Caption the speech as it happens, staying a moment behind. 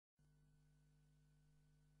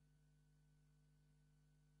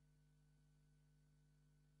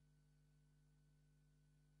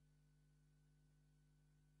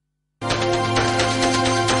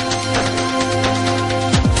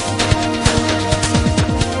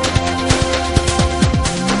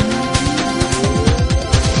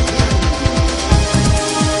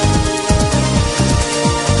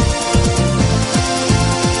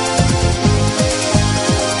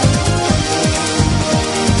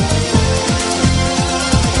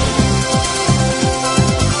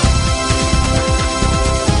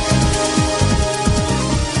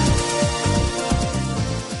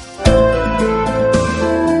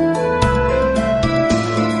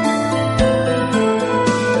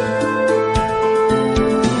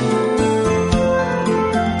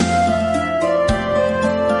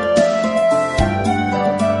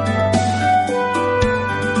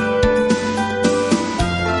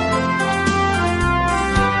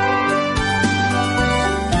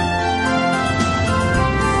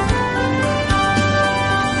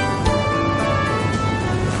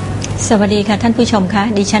สวัสดีค่ะท่านผู้ชมคะ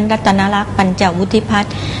ดิฉันรัตนลักษณ์ปัญจวุฒิพัฒ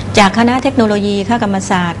น์จากคณะเทคโนโลยีคกรรม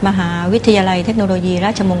ศาสตร์มหาวิทยาลัยเทคโนโลยีร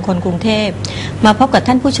าชมงคลกรุงเทพมาพบกับ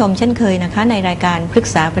ท่านผู้ชมเช่นเคยนะคะในรายการพฤก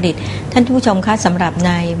ษาประดิษฐ์ท่านผู้ชมคะสำหรับใ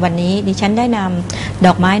นวันนี้ดิฉันได้นำด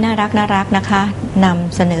อกไม้น่ารักนะคะน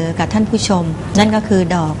ำเสนอกับท่านผู้ชมนั่นก็คือ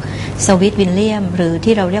ดอกสวิตวิลเลียมหรือ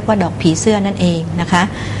ที่เราเรียกว่าดอกผีเสื้อนั่นเองนะคะ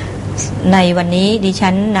ในวันนี้ดิฉั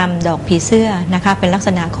นนำดอกผีเสื้อนะคะเป็นลักษ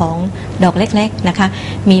ณะของดอกเล็กๆนะคะ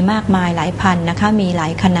มีมากมายหลายพันนะคะมีหลา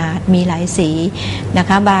ยขนาดมีหลายสีนะค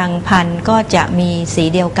ะบางพันก็จะมีสี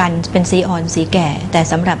เดียวกันเป็นสีอ่อนสีแก่แต่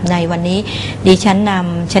สำหรับในวันนี้ดิฉันน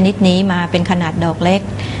ำชนิดนี้มาเป็นขนาดดอกเล็ก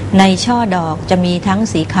ในช่อดอกจะมีทั้ง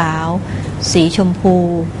สีขาวสีชมพู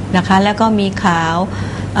นะคะแล้วก็มีขาว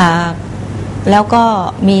แล้วก็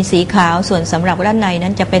มีสีขาวส่วนสำหรับด้านในนั้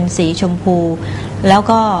นจะเป็นสีชมพูแล้ว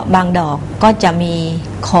ก็บางดอกก็จะมี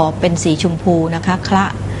ขอบเป็นสีชมพูนะคะคละ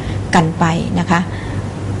กันไปนะคะ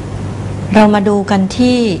เรามาดูกัน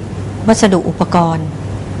ที่วัสดุอุปกรณ์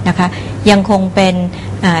นะคะยังคงเป็น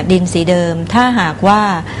ดินสีเดิมถ้าหากว่า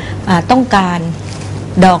ต้องการ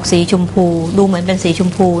ดอกสีชมพูดูเหมือนเป็นสีชม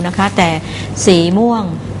พูนะคะแต่สีม่วง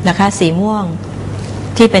นะคะสีม่วง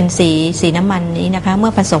ที่เป็นสีน้ำมันนี้นะคะเมื่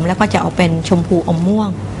อผสมแล้วก็จะออกเป็นชมพูอมม่วง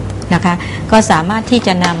นะคะก็สามารถที่จ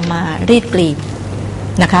ะนำมารีดกลีบ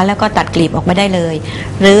นะคะแล้วก็ตัดกลีบออกมาได้เลย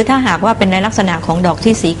หรือถ้าหากว่าเป็นในลักษณะของดอก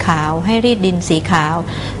ที่สีขาวให้รีดดินสีขาว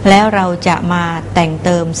แล้วเราจะมาแต่งเ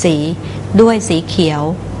ติมสีด้วยสีเขียว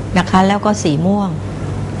นะคะแล้วก็สีม่วง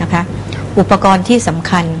นะคะอุปกรณ์ที่สำ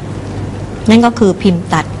คัญนั่นก็คือพิมพ์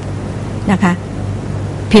ตัดนะคะ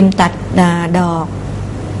พิมพ์ตัดดอก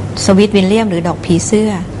สวิตวิลเลียมหรือดอกผีเสื้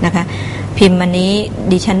อนะคะพิมพ์อันนี้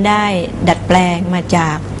ดิฉันได้ดัดแปลงมาจา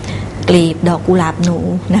กกลีบดอกกุหลาบหนู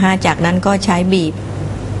นะคะจากนั้นก็ใช้บีบ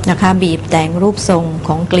นะคะบีบแต่งรูปทรงข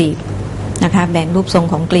องกลีบนะคะแบ่งรูปทรง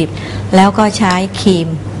ของกลีบแล้วก็ใช้ครีม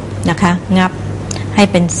นะคะงับให้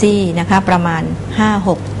เป็นซี่นะคะประมาณ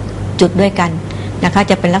 5-6 จุดด้วยกันนะคะ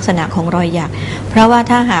จะเป็นลักษณะของรอยหยักเพราะว่า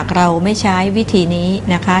ถ้าหากเราไม่ใช้วิธีนี้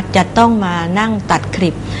นะคะจะต้องมานั่งตัดกลี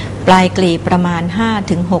บปลายกลีบประมาณ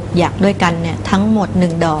 5-6 หยักด้วยกันเนี่ยทั้งหมด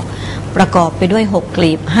1ดอกประกอบไปด้วย6ก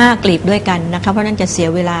ลีบ5กลีบด้วยกันนะคะเพราะนั้นจะเสีย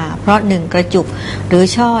เวลาเพราะ1กระจุกหรือ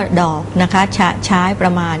ช่อดอกนะคะใช้ปร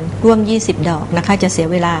ะมาณร่วม20ดอกนะคะจะเสีย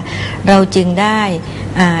เวลาเราจึงได้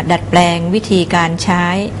ดัดแปลงวิธีการใช้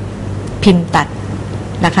พิมพ์ตัด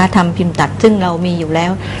นะคะทำพิมพ์ตัดซึ่งเรามีอยู่แล้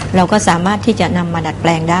วเราก็สามารถที่จะนำมาดัดแป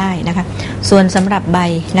ลงได้นะคะส่วนสำหรับใบ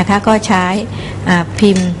นะคะก็ใช้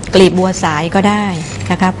พิมพ์กลีบบัวสายก็ได้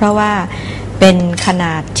นะคะเพราะว่าเป็นขน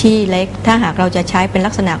าดที่เล็กถ้าหากเราจะใช้เป็น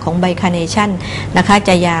ลักษณะของใบคาร์เนชั่นนะคะจ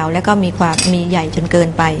ะยาวและก็มีใหญ่จนเกิน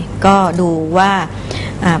ไปก็ดูว่า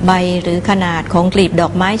ใบหรือขนาดของกลีบดอ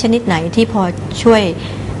กไม้ชนิดไหนที่พอช่วย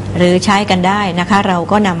หรือใช้กันได้นะคะเรา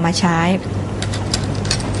ก็นำมาใช้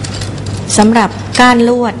สำหรับก้าน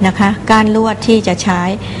ลวดนะคะก้านลวดที่จะใช้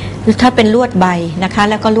ถ้าเป็นลวดใบนะคะ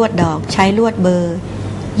แล้วก็ลวดดอกใช้ลวดเบอร์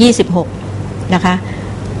26นะคะ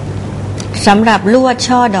สำหรับลวด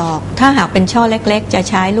ช่อดอกถ้าหากเป็นช่อเล็กๆจะ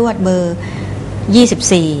ใช้ลวดเบอร์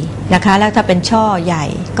24นะคะแล้วถ้าเป็นช่อใหญ่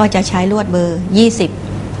ก็จะใช้ลวดเบอร์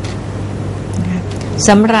20นะคะส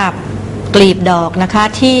ำหรับกลีบดอกนะคะ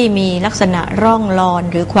ที่มีลักษณะร่องรอน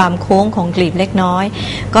หรือความโค้งของกลีบเล็กน้อย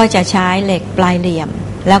ก็จะใช้เหล็กปลายเหลี่ยม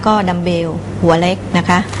แล้วก็ดัมเบลหัวเล็กนะ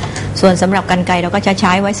คะส่วนสำหรับกรรไกรเราก็จะใ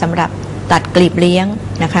ช้ไว้สำหรับตัดกลีบเลี้ยง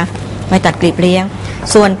นะคะไว้ตัดกลีบเลี้ยง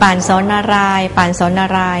ส่วนป่านสอนนาราย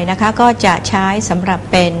ณ์นะคะก็จะใช้สำหรับ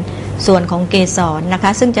เป็นส่วนของเกสรนะค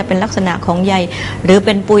ะซึ่งจะเป็นลักษณะของใยหรือเ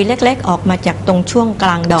ป็นปุยเล็กๆออกมาจากตรงช่วงกล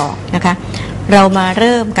างดอกนะคะเรามาเ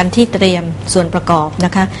ริ่มกันที่เตรียมส่วนประกอบน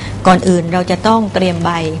ะคะก่อนอื่นเราจะต้องเตรียมใ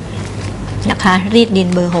บนะคะรีดดิน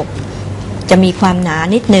เบอร์6จะมีความหนา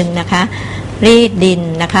นิดนึงนะคะรีดดิน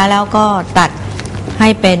นะคะแล้วก็ตัดให้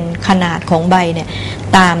เป็นขนาดของใบเนี่ย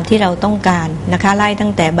ตามที่เราต้องการนะคะไล่ตั้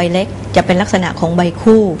งแต่ใบเล็กจะเป็นลักษณะของใบ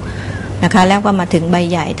คู่นะคะแล้วก็มาถึงใบ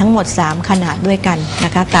ใหญ่ทั้งหมด3ขนาดด้วยกันน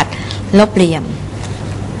ะคะตัดลบเหลี่ยม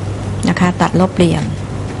นะคะตัดลบเหลี่ยม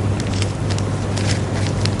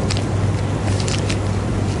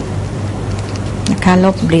นะคะล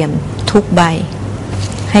บเหลี่ยมทุกใบ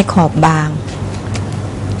ให้ขอบบาง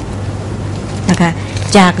นะคะ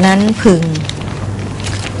จากนั้นผึ่ง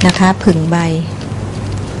นะคะผึ่งใบ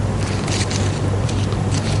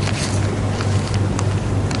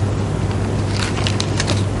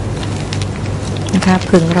นะคะ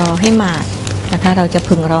ผึ่งรอให้หมาดนะคะเราจะ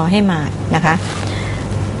ผึ่งรอให้หมาดนะคะ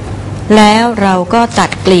แล้วเราก็ตัด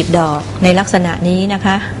กลีบดอกในลักษณะนี้นะค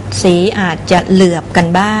ะสีอาจจะเหลือบกัน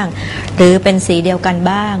บ้างหรือเป็นสีเดียวกัน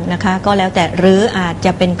บ้างนะคะก็แล้วแต่หรืออาจจ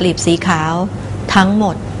ะเป็นกลีบสีขาวทั้งหม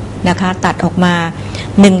ดนะคะตัดออกมา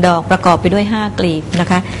1ดอกประกอบไปด้วย5กลีบนะ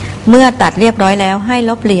คะ เมื่อตัดเรียบร้อยแล้วให้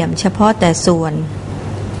ลบเหลี่ยมเฉพาะแต่ส่วน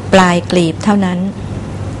ปลายกลีบเท่านั้น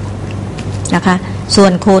นะคะส่ว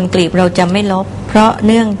นโคนกลีบเราจะไม่ลบเพราะ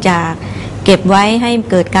เนื่องจากเก็บไว้ให้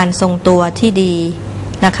เกิดการทรงตัวที่ดี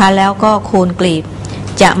นะคะแล้วก็โคนกลีบ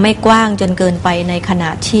จะไม่กว้างจนเกินไปในขณะ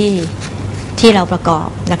ที่เราประกอบ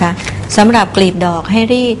นะคะสำหรับกลีบดอกให้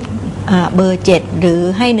รีดเบอร์ 7หรือ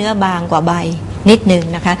ให้เนื้อบางกว่าใบนิดหนึ่ง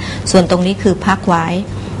นะคะส่วนตรงนี้คือพักไว้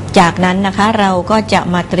จากนั้นนะคะเราก็จะ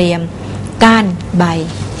มาเตรียมก้านใบ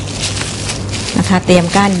นะคะเตรียม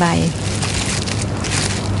ก้านใบ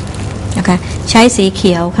นะคะใช้สีเ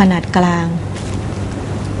ขียวขนาดกลาง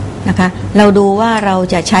นะคะเราดูว่าเรา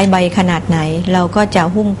จะใช้ใบขนาดไหนเราก็จะ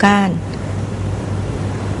หุ้มก้าน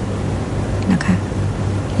นะคะ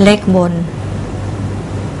เล็กบน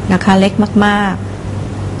นะคะเล็กมาก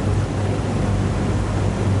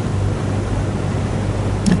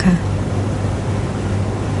ๆนะคะ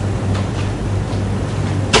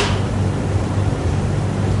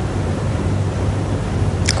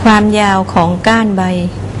ความยาวของก้านใบ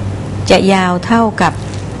จะยาวเท่ากับ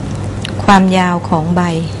ความยาวของใบ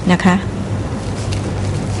นะคะ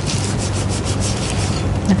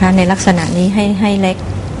ในลักษณะนี้ให้เล็ก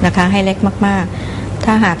นะคะให้เล็กมากๆ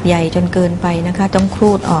ถ้าหากใหญ่จนเกินไปนะคะต้องค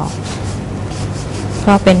รูดออกเพร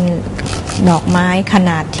าะเป็นดอกไม้ข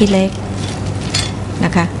นาดที่เล็กน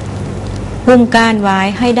ะคะหุ้มก้านไว้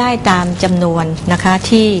ให้ได้ตามจำนวนนะคะ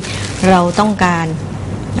ที่เราต้องการ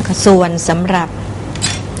นะคะส่วนสำหรับ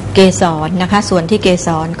เกสรนะคะส่วนที่เกส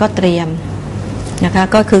รก็เตรียมนะคะ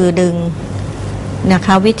ก็คือดึงนะค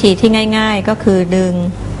ะวิธีที่ง่ายๆก็คือดึง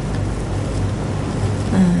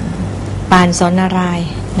ปานสนนารายณ์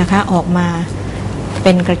นะคะออกมาเ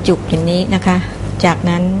ป็นกระจุกอย่างนี้นะคะจาก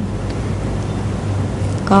นั้น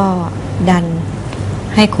ก็ดัน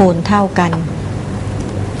ให้โคนเท่ากัน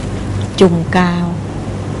จุ่มกาว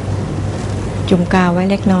ไว้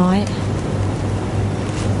เล็กน้อย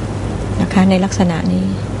นะคะในลักษณะนี้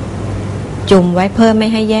จุ่มไว้เพื่อไม่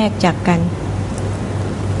ให้แยกจากกัน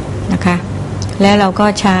นะคะแล้วเราก็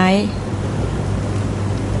ใช้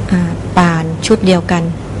ป่านชุดเดียวกัน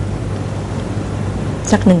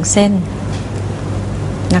สัก1 เส้น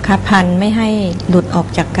นะคะพันไม่ให้หลุดออก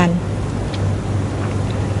จากกัน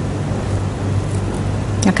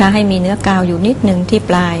นะคะให้มีเนื้อกาวอยู่นิดหนึ่งที่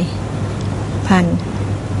ปลายพัน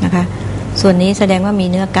นะคะส่วนนี้แสดงว่ามี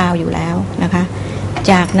เนื้อกาวอยู่แล้วนะคะ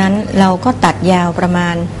จากนั้นเราก็ตัดยาวประมา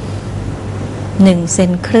ณ1 เซ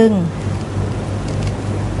นครึ่ง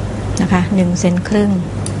นะคะ1 เซนครึ่ง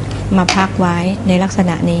มาพักไว้ในลักษ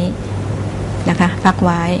ณะนี้นะคะพักไ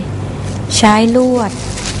ว้ใช้ลวด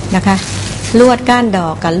นะคะลวดก้านดอ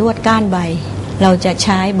กกับลวดก้านใบเราจะใ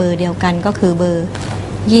ช้เบอร์เดียวกันก็คือเบอร์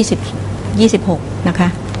26นะคะ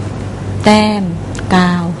แต้มก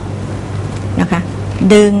าวนะคะ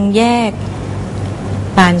ดึงแยก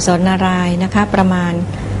ป่านสนนารายณ์นะคะประมาณ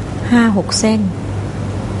 5-6 เส้น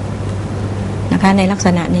นะคะในลักษ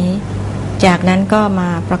ณะนี้จากนั้นก็มา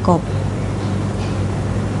ประกบ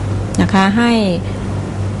นะคะให้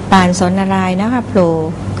ป่านสนนารายณ์นะคะโผล่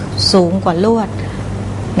สูงกว่าลวด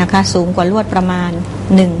นะคะสูงกว่าลวดประมาณ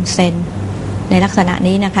1 เซนในลักษณะ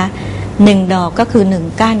นี้นะคะ1 ดอกก็คือ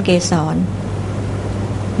1 ก้านเกสร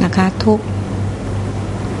นะคะทุก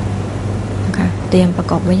นะคะเตรียมประ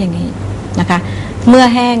กอบไว้อย่างนี้นะคะเมื่อ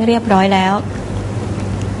แห้งเรียบร้อยแล้ว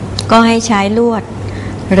ก็ให้ใช้ลวด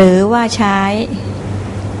หรือว่าใช้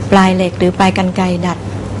ปลายเหล็กหรือปลายกรรไกรดัด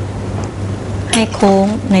ให้โค้ง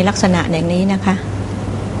ในลักษณะอย่างนี้นะคะ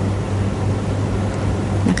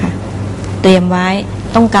เตรียมไว้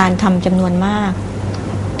ต้องการทำจำนวนมาก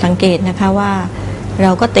สังเกตนะคะว่าเร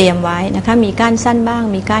าก็เตรียมไว้นะคะมีก้านสั้นบ้าง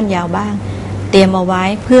มีก้านยาวบ้างเตรียมเอาไว้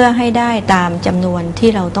เพื่อให้ได้ตามจำนวนที่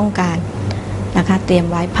เราต้องการนะคะเตรียม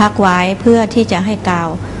ไว้พักไว้เพื่อที่จะให้กาว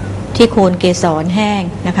ที่โคนเกสรแห้ง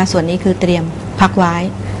นะคะส่วนนี้คือเตรียมพักไว้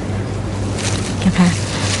นะคะ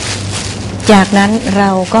จากนั้นเร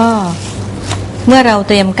าก็เมื่อเราเ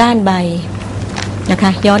ตรียมก้านใบนะค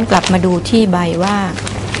ะย้อนกลับมาดูที่ใบว่า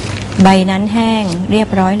ใบนั้นแห้งเรียบ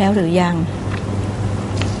ร้อยแล้วหรือยัง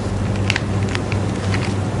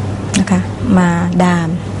นะคะมาดาม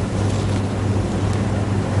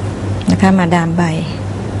นะคะมาดามใบ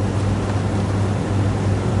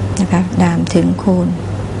นะคะดามถึงโคน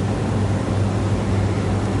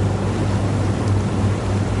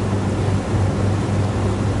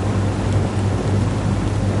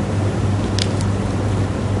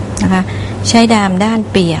นะคะใช้ดามด้าน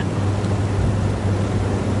เปียก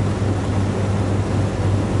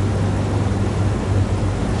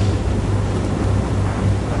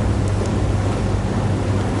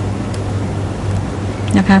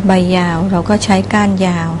นะคะใบยาวเราก็ใช้ก้านย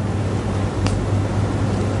าว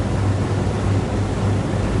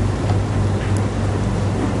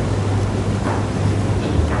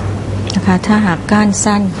นะคะถ้าหากก้าน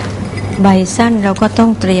สั้นใบสั้นเราก็ต้อ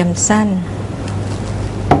งเตรียมสั้น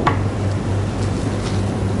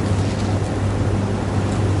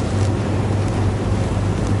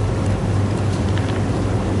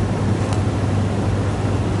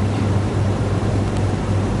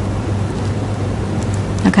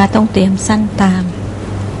นะคะต้องเตรียมสั้นตาม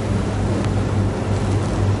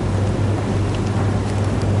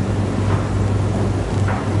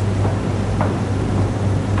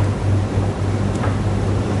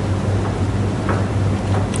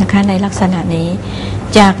นะคะในลักษณะนี้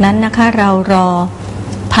จากนั้นนะคะเรารอ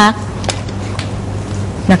พัก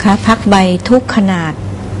นะคะพักใบทุกขนาด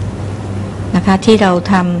นะคะที่เรา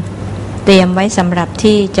ทำเตรียมไว้สำหรับ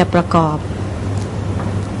ที่จะประกอบ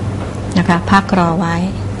นะคะพักรอไว้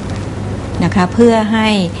นะคะเพื่อให้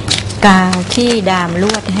กาวที่ดามล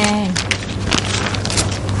วดแห้ง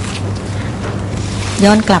ย้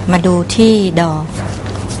อนกลับมาดูที่ดอก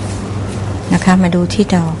นะคะมาดูที่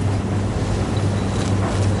ดอก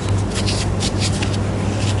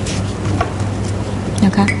น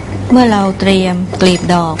ะคะเมื่อเราเตรียมกลีบ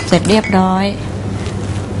ดอกเสร็จเรียบร้อย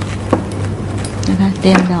นะคะเต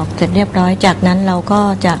รียมดอกเสร็จเรียบร้อยจากนั้นเราก็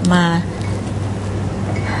จะมา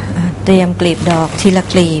เตรียมกลีบดอกทีละ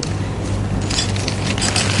กลีบ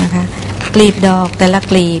นะคะกลีบดอกแต่ละ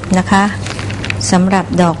กลีบนะคะสำหรับ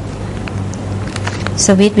ดอกส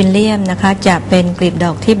วิตวิลเลียมนะคะจะเป็นกลีบด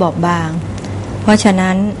อกที่บอบบางเพราะฉะ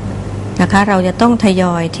นั้นนะคะเราจะต้องทย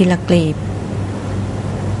อยทีละกลีบ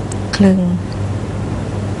คลึง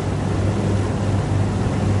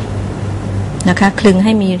นะคะคลึงใ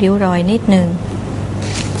ห้มีริ้วรอยนิดนึง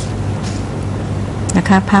นะ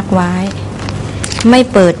คะพักไว้ไม่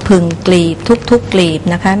เปิดผึ่งกลีบทุกๆกลีบ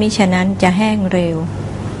นะคะมิฉะนั้นจะแห้งเร็ว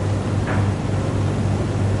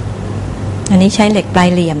อันนี้ใช้เหล็กปลาย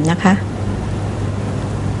เหลี่ยมนะคะ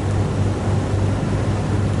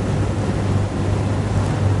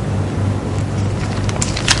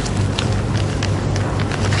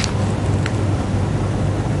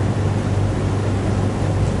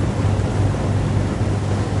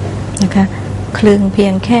นะคะคลึงเพี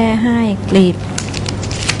ยงแค่ให้กลีบ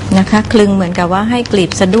นะคะคลึงเหมือนกับว่าให้กลี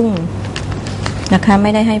บสะดุ้งนะคะไ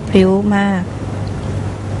ม่ได้ให้พริ้วมาก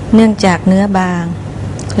เนื่องจากเนื้อบาง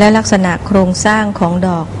และลักษณะโครงสร้างของด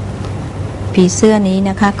อกผีเสื้อนี้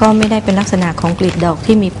นะคะก็ไม่ได้เป็นลักษณะของกลีบดอก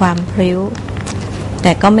ที่มีความพริ้วแ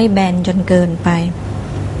ต่ก็ไม่แบนจนเกินไป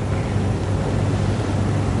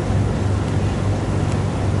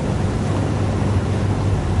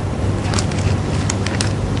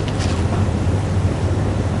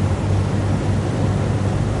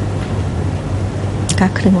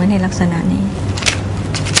คลึงไว้ในลักษณะนี้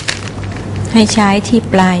ให้ใช้ที่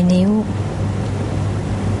ปลายนิ้ว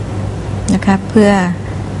นะคะเพื่อ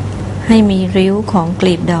ให้มีริ้วของก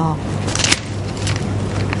ลีบดอก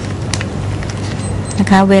นะ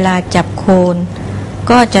คะเวลาจับโคน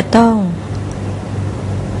ก็จะต้อง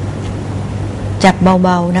จับเบ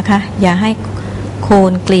าๆนะคะอย่าให้โค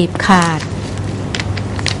นกลีบขาด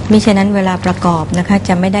มิฉะนั้นเวลาประกอบนะคะจ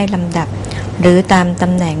ะไม่ได้ลำดับหรือตามต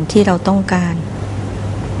ำแหน่งที่เราต้องการ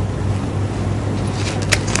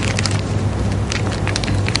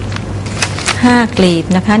5 กลีบ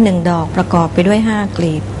นะคะ1ดอกประกอบไปด้วย5 ก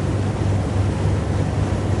ลีบ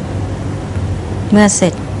เมื่อเสร็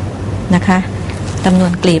จนะคะจำนว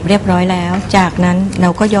นกลีบเรียบร้อยแล้วจากนั้นเรา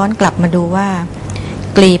ก็ย้อนกลับมาดูว่า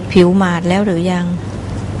กลีบผิวหมาดแล้วหรือยัง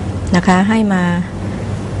นะคะให้มา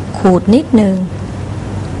ขูดนิดนึง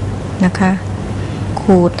นะคะ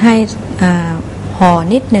ขูดให้ห่อ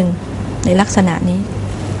นิดนึงในลักษณะนี้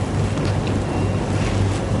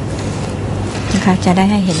นะคะจะได้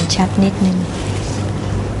ให้เห็นชัดนิดนึง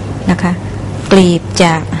นะคะกลีบจ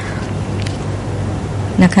ะ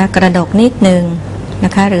นะคะกระดกนิดนึงน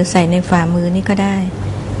ะคะหรือใส่ในฝ่ามือนี่ก็ได้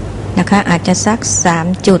นะคะอาจจะสัก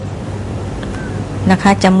3 จุดนะค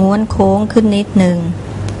ะจะม้วนโค้งขึ้นนิดนึง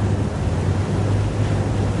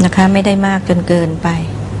นะคะไม่ได้มากจนเกินไป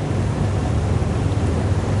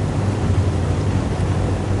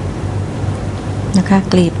นะคะ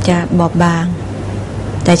กลีบจะบอบบาง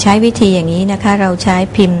แต่ใช้วิธีอย่างนี้นะคะเราใช้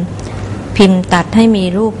พิมพ์ตัดให้มี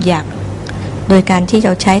รูปหยักโดยการที่เร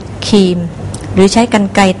าใช้ครีมหรือใช้กรร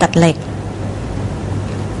ไกรตัดเหล็ก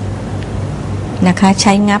นะคะใ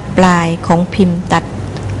ช้งับปลายของพิมพ์ตัด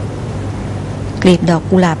กลีบดอก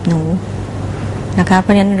กุหลาบหนูนะคะเพร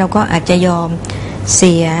าะฉะนั้นเราก็อาจจะยอมเ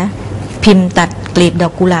สียพิมพ์ตัดกลีบดอ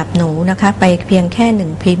กกุหลาบหนูนะคะไปเพียงแค่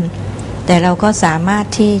1 พิมพ์แต่เราก็สามารถ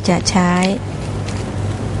ที่จะใช้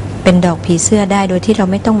เป็นดอกผีเสื้อได้โดยที่เรา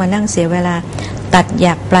ไม่ต้องมานั่งเสียเวลาตัดห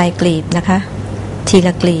ยักปลายกลีบนะคะทีล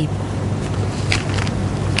ะกลีบ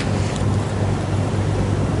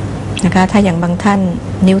นะคะถ้าอย่างบางท่าน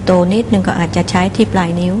นิ้วโตนิดนึงก็อาจจะใช้ที่ปลาย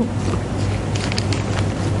นิ้ว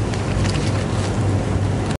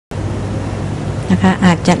นะคะอ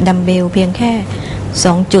าจจะดัมเบลเพียงแค่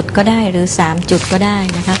2จุดก็ได้หรือ3จุดก็ได้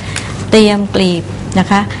นะคะเตรียมกลีบนะ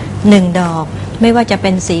คะ1ดอกไม่ว่าจะเป็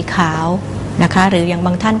นสีขาวนะคะหรืออย่างบ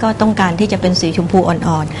างท่านก็ต้องการที่จะเป็นสีชมพู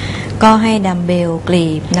อ่อนๆก็ให้ดัมเบลกลี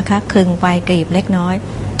บนะคะคลึงปลายกลีบเล็กน้อย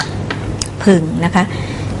ผึ่งนะคะ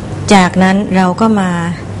จากนั้นเราก็มา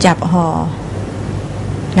จับห่อ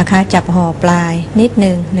นะคะจับห่อปลายนิด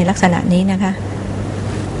นึงในลักษณะนี้นะคะ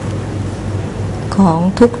ของ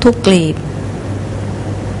ทุกกลีบ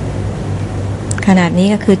ขนาดนี้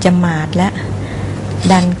ก็คือจะหมาดและ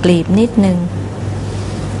ดันกลีบนิดนึง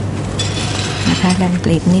นะคะดันก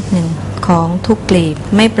ลีบนิดนึงของทุกกลีบ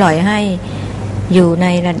ไม่ปล่อยให้อยู่ใน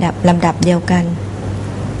ลำดับเดียวกัน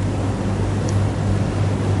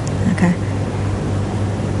นะคะ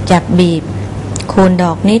จับบีบโคนด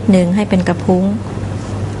อกนิดนึงให้เป็นกระพุ้ง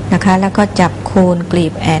นะคะแล้วก็จับโคนกลี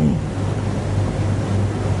บแอน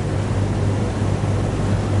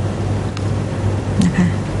นะคะ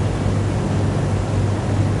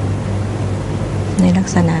ในลัก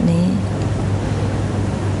ษณะนี้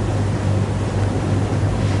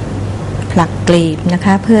ผลักกลีบนะค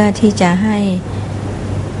ะเพื่อที่จะให้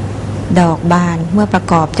ดอกบานเมื่อประ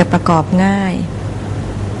กอบจะประกอบง่าย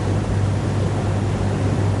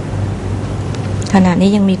ขณะนี้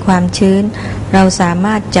ยังมีความชื้นเราสาม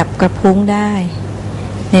ารถจับกระพุ้งได้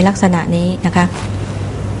ในลักษณะนี้นะคะ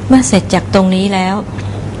เมื่อเสร็จจากตรงนี้แล้ว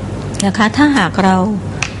นะคะถ้าหากเรา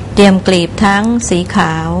เตรียมกลีบทั้งสีข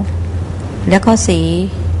าวแล้วก็สี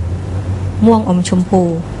ม่วงอมชมพู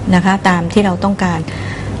นะคะตามที่เราต้องการ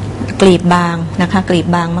กลีบบางนะคะกลีบ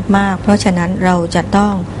บางมากๆเพราะฉะนั้นเราจะต้อ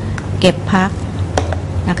งเก็บพัก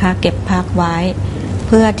นะคะเก็บพักไว้เ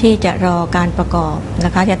พื่อที่จะรอการประกอบน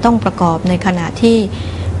ะคะจะต้องประกอบในขณะที่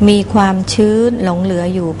มีความชื้นหลงเหลือ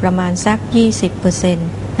อยู่ประมาณสัก 20% น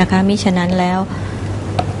ะคะมิฉะนั้นแล้ว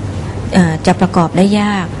จะประกอบได้ย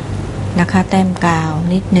ากนะคะแต้มกาว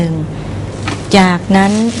นิดนึงจากนั้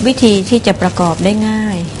นวิธีที่จะประกอบได้ง่า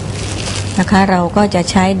ยนะคะเราก็จะ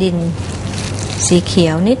ใช้ดินสีเขี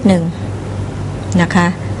ยวนิดนึงนะคะ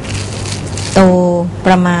โตป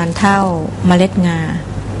ระมาณเท่าเมล็ดงา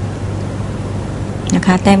นะค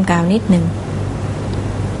ะแต้มกาวนิดนึง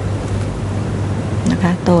นะค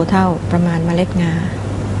ะโตเท่าประมาณเมล็ดงา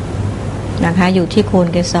นะคะอยู่ที่โคน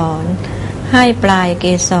เกสรให้ปลายเก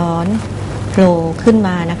สรโผล่ขึ้นม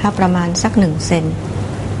านะคะประมาณสัก1 เซน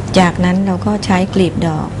จากนั้นเราก็ใช้กลีบด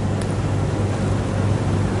อก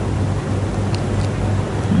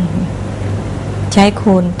ใช้โค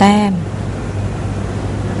นแต้ม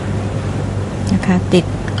นะคะติด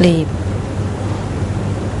กลีบ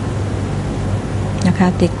นะคะ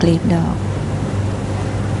ติดกลีบดอก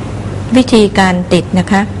วิธีการติดนะ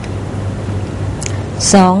คะ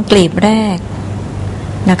2กลีบแรก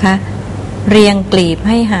นะคะเรียงกลีบ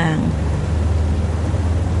ให้ห่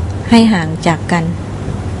างจากกัน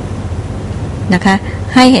นะคะ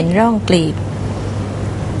ให้เห็นร่องกลีบ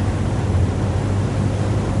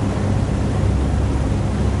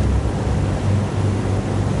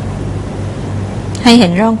ให้เห็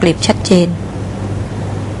นร่องกลีบชัดเจน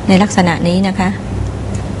ในลักษณะนี้นะคะ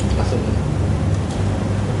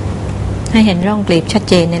ให้เห็นร่องกลีบชัด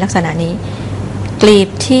เจนในลักษณะนี้กลีบ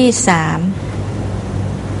ที่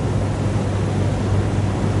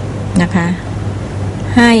3นะคะ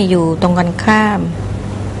ให้อยู่ตรงกันข้าม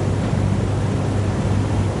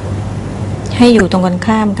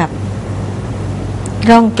กับ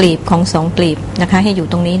ร่องกลีบของ2กลีบนะคะให้อยู่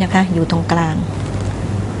ตรงนี้นะคะอยู่ตรงกลาง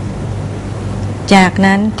จาก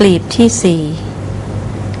นั้นกลีบที่4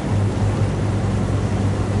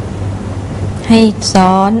ให้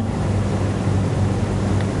ซ้อน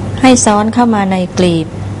เข้ามาในกลีบ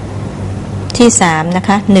ที่3นะค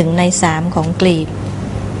ะ1 ใน 3ของกลีบ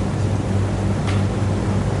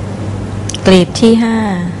ที่5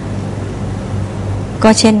ก็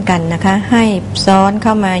เช่นกันนะคะให้ซ้อนเ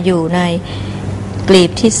ข้ามาอยู่ในกลีบ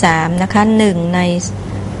ที่3นะคะ1 ใน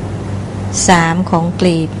 3ของก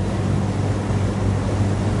ลีบ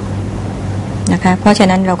นะคะเพราะฉะ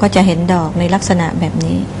นั้นเราก็จะเห็นดอกในลักษณะแบบ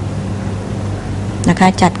นี้นะคะ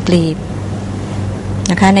จัดกลีบ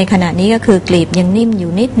นะคะในขณะนี้ก็คือกลีบยังนิ่มอ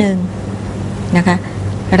ยู่นิดนึงนะคะ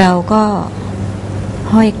เราก็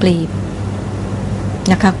ห้อยกลีบ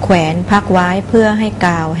นะคะแขวนพักไว้เพื่อให้ก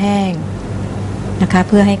าวแห้งนะคะ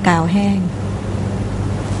เพื่อให้กาวแห้ง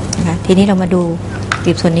นะคะทีนี้เรามาดูก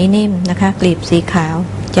ลีบส่วนนี้นิ่มนะคะกลีบสีขาว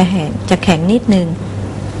จะแข็งนิดนึง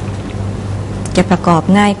จะประกอบ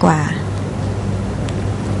ง่ายกว่า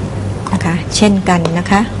นะคะเช่นกันนะ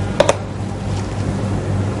คะ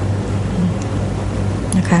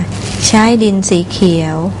นะคะใช้ดินสีเขีย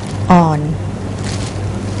วอ่อน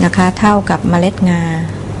นะคะเท่ากับเมล็ดงา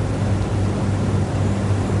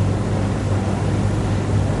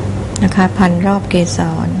นะคะพันรอบเกส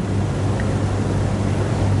ร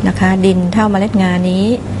นะคะดินเท่าเมล็ดงานี้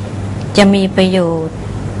จะมีประโยชน์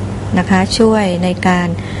นะคะช่วยในการ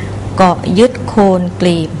เกาะยึดโคนก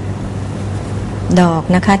ลีบดอก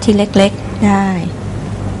นะคะที่เล็กๆได้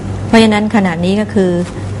เพราะฉะนั้นขนาดนี้ก็คือ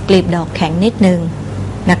กลีบดอกแข็งนิดนึง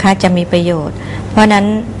นะคะจะมีประโยชน์เพราะนั้น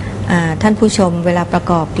ท่านผู้ชมเวลาประ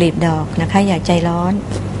กอบกลีบดอกนะคะอย่าใจร้อน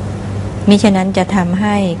มิฉะนั้นจะทำใ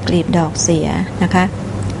ห้กลีบดอกเสียนะคะ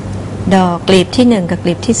ดอกกลีบที่1กับก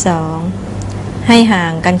ลีบที่2ให้ห่า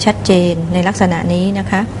งกันชัดเจนในลักษณะนี้นะ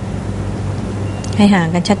คะให้ห่าง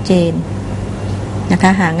กันชัดเจนนะคะ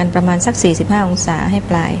ห่างกันประมาณสัก45องศาให้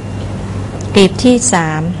ปลายกลีบที่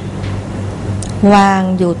3วาง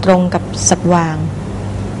อยู่ตรงกับสับวาง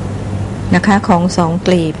นะคะของ2ก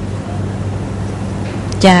ลีบ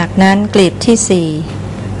จากนั้นกลีบที่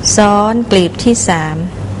4ซ้อนกลีบที่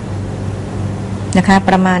3นะคะป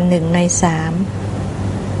ระมาณ1 ใน 3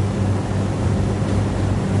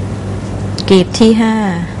กลีบที่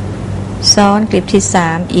5ซ้อนกลีบที่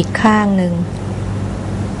3อีกข้างหนึ่ง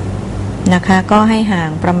นะคะก็ให้ห่า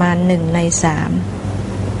งประมาณ1 ใน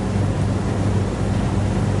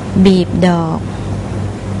 3บีบดอก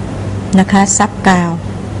นะคะซับกาว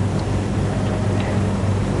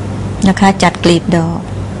นะคะจัดกลีบดอก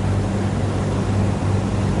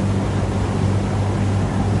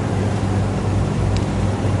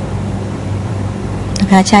นะ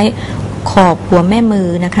คะใช้ขอบหัวแม่มือ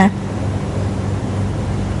นะคะ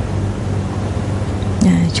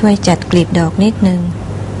ช่วยจัดกลีบดอกนิดนึง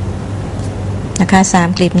นะคะ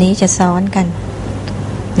3กลีบนี้จะซ้อนกัน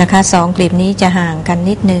นะคะ2กลีบนี้จะห่างกัน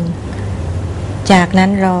นิดนึงจากนั้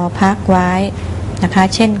นรอพักไว้นะคะ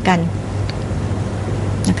เช่นกัน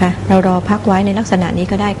นะคะเรารอพักไว้ในลักษณะนี้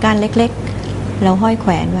ก็ได้ก้านเล็กๆเราห้อยแข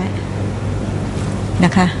วนไว้น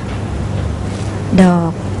ะคะดอ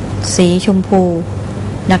กสีชมพู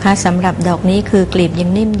นะคะสำหรับดอกนี้คือกลีบยั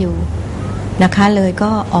งนิ่มอยู่นะคะเลย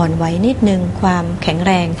ก็อ่อนไหวนิดนึงความแข็งแ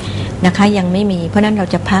รงนะคะยังไม่มีเพราะนั้นเรา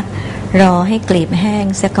จะพักรอให้กลีบแห้ง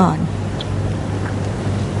ซะก่อน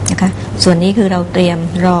นะคะส่วนนี้คือเราเตรียม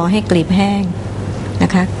รอให้กลีบแห้งน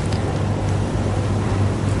ะคะ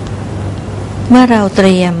เมื่อเราเต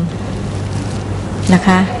รียมนะค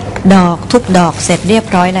ะดอกทุกดอกเสร็จเรียบ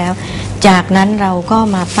ร้อยแล้วจากนั้นเราก็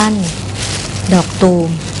มาปั้นดอกตูม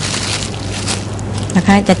นะค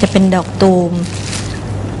ะจะเป็นดอกตูม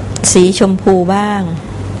สีชมพูบ้าง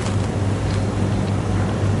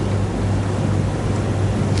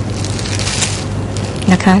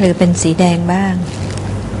นะคะหรือเป็นสีแดงบ้าง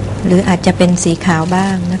หรืออาจจะเป็นสีขาวบ้า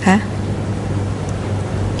งนะคะ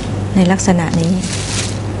ในลักษณะนี้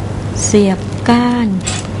เสียบก้าน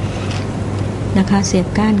นะคะเสียบ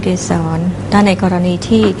ก้านเกสรถ้าในกรณี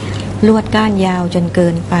ที่ลวดก้านยาวจนเกิ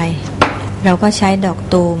นไปเราก็ใช้ดอก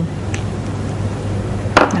ตูม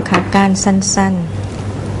นะคะก้านสั้นๆ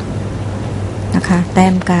นะคะแต้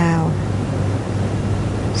มกาว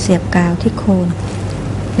เสียบกาวที่โคน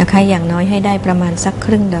นะคะอย่างน้อยให้ได้ประมาณสักค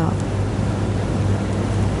รึ่งดอก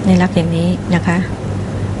ในลักษณะอย่างนี้นะคะ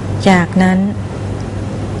จากนั้น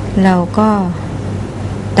เราก็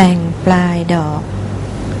แต่งปลายดอก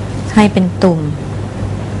ให้เป็นตุ่ม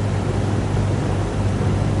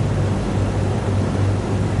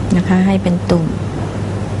นะคะให้เป็นตุ่ม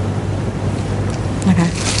นะคะ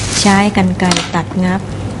ใช้กรรไกรตัดงับ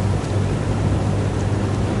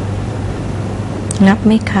ไ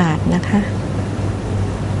ม่ขาดนะคะ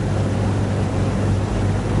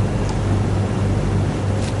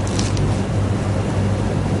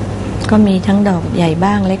ก็มีทั้งดอกใหญ่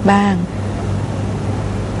บ้างเล็กบ้าง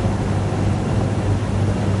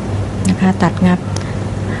นะคะตัดงับ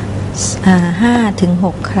5 ถึง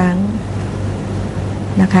 6 ครั้ง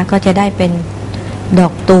นะคะก็จะได้เป็นดอ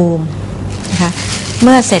กตูมนะคะเ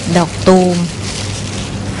มื่อเสร็จดอกตูม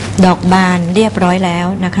ดอกบานเรียบร้อยแล้ว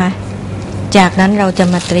นะคะจากนั้นเราจะ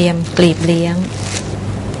มาเตรียมกลีบเลี้ยง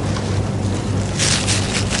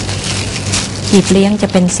กลีบเลี้ยงจะ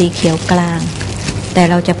เป็นสีเขียวกลางแต่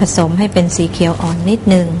เราจะผสมให้เป็นสีเขียวอ่อนนิด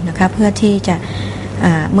นึงนะคะเพื่อที่จะ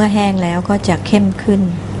เมื่อแห้งแล้วก็จะเข้มขึ้น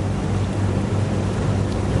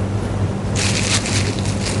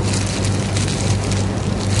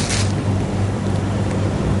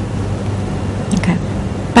นะคะ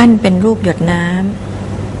ปั้นเป็นรูปหยดน้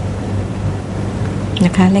ำน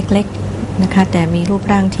ะคะเล็กๆนะคะแต่มีรูป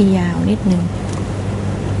ร่างที่ยาวนิดนึง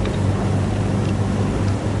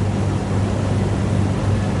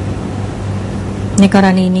ในกร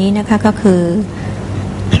ณีนี้นะคะก็คือ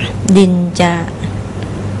ดินจะ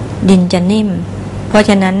นิ่ม เพราะ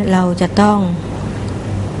ฉะนั้นเราจะต้อง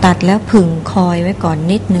ตัดแล้วผึ่งคอยไว้ก่อน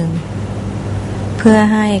นิดนึงเพื่อ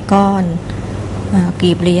ให้ก้อนก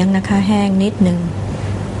ลีบเลี้ยงนะคะแห้งนิดนึง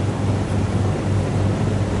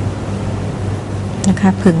นะคะ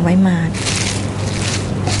ผึ่งไว้มาด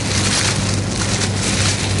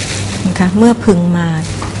นะคะเมื่อผึ่งมาด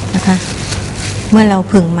นะคะเมื่อเรา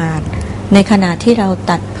ผึ่งมาดในขณะที่เรา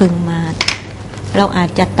ตัดผึ่งมาดเราอาจ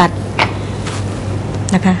จะตัด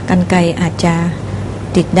นะคะกรรไกรอาจจะ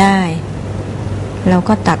ติดได้เรา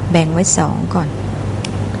ก็ตัดแบ่งไว้2ก่อน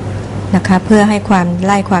นะคะเพื่อให้ไ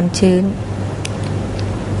ล่ความชื้น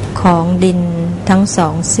ของดินทั้ง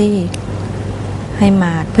2ซีกให้ม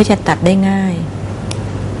าดเพื่อจะตัดได้ง่าย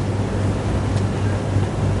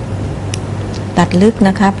ตัดลึกน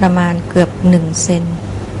ะคะประมาณเกือบ1 เซน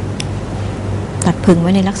ตัดผึ่งไ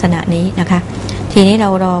ว้ในลักษณะนี้นะคะทีนี้เรา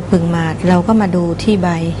รอผึ่งมาดเราก็มาดูที่ใบ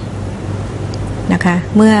นะคะ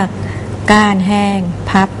เมื่อก้านแห้ง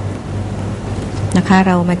พับนะคะเ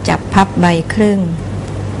รามาจับพับใบครึ่ง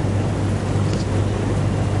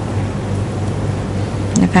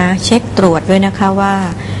นะคะเช็คตรวจด้วยนะคะว่า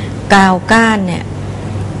กาวก้านเนี่ย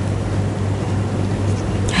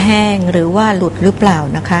แห้งหรือว่าหลุดหรือเปล่า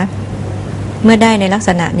นะคะเมื่อได้ในลักษ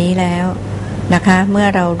ณะนี้แล้วนะคะเมื่อ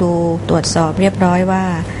เราดูตรวจสอบเรียบร้อยว่า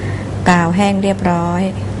กาวแห้งเรียบร้อย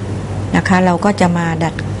นะคะเราก็จะมา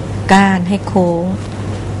ดัดก้านให้โค้ง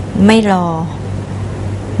ไม่ร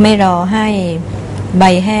อให้ใบ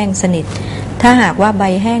แห้งสนิทถ้าหากว่าใบ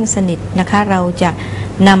แห้งสนิทนะคะเราจะ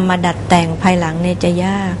นำมาดัดแต่งภายหลังเนี่ยจะย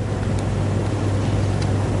าก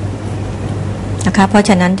นะคะเพราะฉ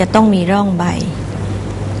ะนั้นจะต้องมีร่องใบ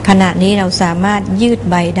ขณะนี้เราสามารถยืด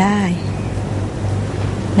ใบได้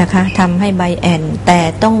นะคะทำให้ใบแอนแต่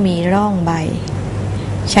ต้องมีร่องใบ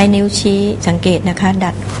ใช้นิ้วชี้สังเกตนะคะ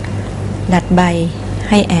ดัดใบ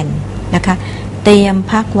ให้แอนนะคะเตรียม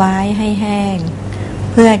พักไว้ให้แห้ง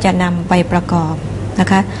เพื่อจะนำไปประกอบนะ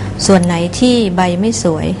คะส่วนไหนที่ใบไม่ส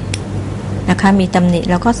วยนะคะมีตำหนิ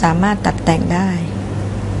เราก็สามารถตัดแต่งได้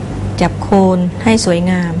จับโคนให้สวย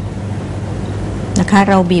งามนะคะ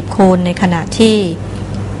เราบีบโคนในขณะที่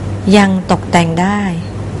ยังตกแต่งได้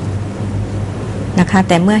นะคะแ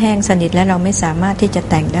ต่เมื่อแห้งสนิทแล้วเราไม่สามารถที่จะ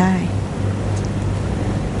แต่งได้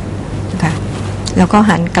นะคะแล้วก็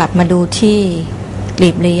หันกลับมาดูที่กลี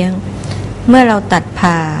บเลี้ยงเมื่อเราตัด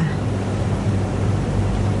ผ่า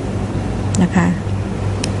นะคะ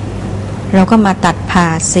เราก็มาตัดผ่า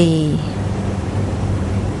4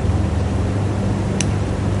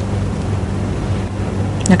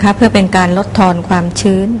นะคะเพื่อเป็นการลดทอนความ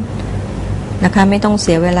ชื้นนะคะไม่ต้องเ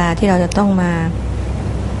สียเวลาที่เราจะต้องมา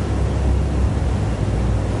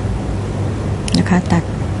นะคะตัด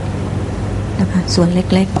นะคะส่วนเ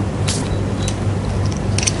ล็กๆ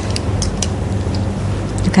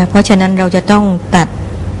นะคะเพราะฉะนั้นเราจะต้องตัด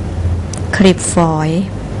คลิปฝอย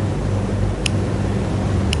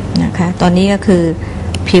นะคะตอนนี้ก็คือ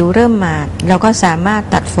ผิวเริ่มหมาดเราก็สามารถ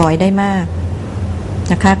ตัดฝอยได้มาก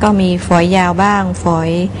นะคะก็มีฝอยยาวบ้างฝ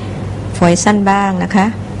อยสั้นบ้างนะคะ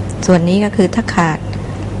ส่วนนี้ก็คือถ้าขาด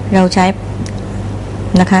เราใช้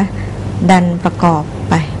นะคะดันประกอบ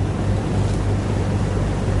ไป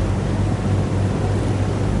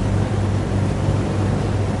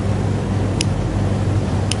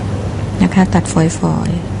นะคะตัดฝอย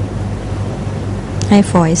ให้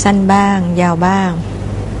ฝอยสั้นบ้างยาวบ้าง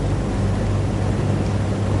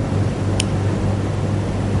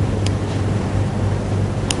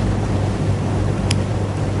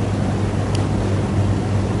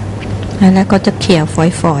แล้วก็จะเขี่ยฝ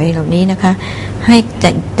อยๆเหล่านี้นะคะให้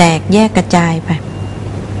แตกแยกกระจายไป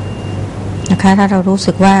นะคะถ้าเรารู้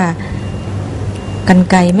สึกว่ากรร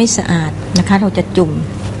ไกรไม่สะอาดนะคะเราจะจุ่ม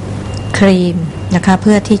ครีมนะคะเ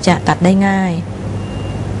พื่อที่จะตัดได้ง่าย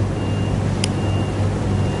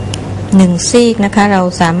1 ซีกนะคะเรา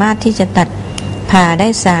สามารถที่จะตัดผ่าได้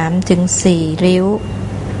 3-4 ริ้ว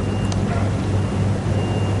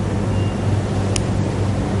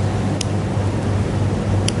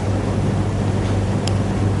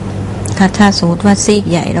ถ้าสมมติว่าซีก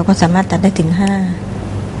ใหญ่เราก็สามารถตัดได้ถึง5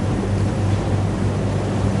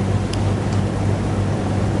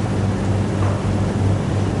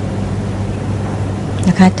น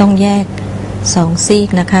ะคะต้องแยก2 ซีก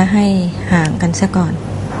นะคะให้ห่างกันซะก่อน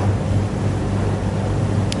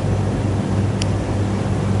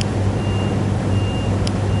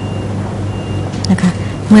นะคะ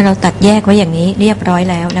เมื่อเราตัดแยกไว้อย่างนี้เรียบร้อย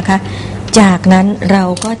แล้วนะคะจากนั้นเรา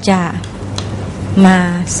ก็จะมา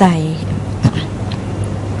ใส่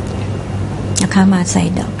นะคะมาใส่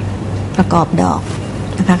ดอกประกอบดอก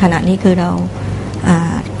นะคะขณะนี้คือเรา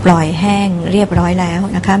ปล่อยแห้งเรียบร้อยแล้ว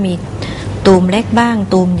นะคะมีตูมเล็กบ้าง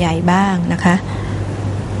ตูมใหญ่บ้างนะคะ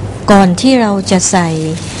ก่อนที่เราจะใส่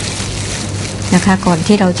นะคะก่อน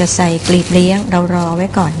ที่เราจะใส่กลีบเลี้ยงเรารอไว้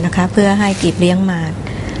ก่อนนะคะเพื่อให้กลีบเลี้ยง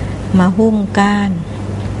มาหุ้มก้าน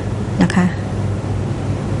นะคะ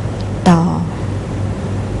ต่อ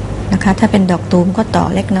นะคะถ้าเป็นดอกตูมก็ต่อ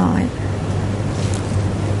เล็กน้อย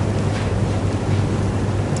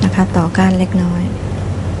นะคะต่อก้านเล็กน้อย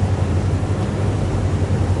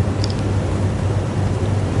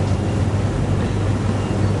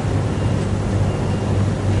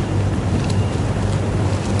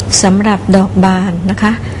สำหรับดอกบานนะค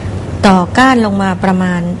ะต่อก้านลงมาประม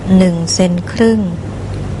าณ1 เซนครึ่ง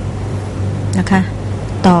นะคะ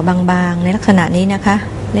ต่อบางๆในลักษณะนี้นะคะ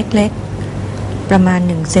เล็กๆประมาณ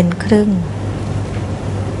1 เซนครึ่ง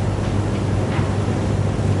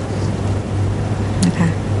นะคะ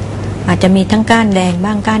อาจจะมีทั้งก้านแดง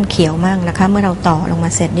บ้างก้านเขียวบ้างนะคะเมื่อเราต่อลงมา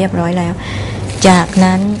เสร็จเรียบร้อยแล้วจาก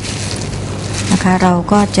นั้นนะคะเรา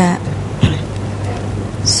ก็จะ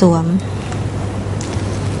สวม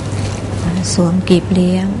กลีบเ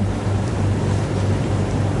ลี้ยง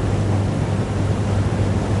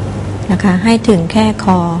นะคะให้ถึงแค่ค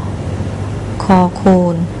อโค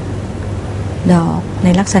นดอกใน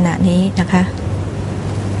ลักษณะนี้นะคะ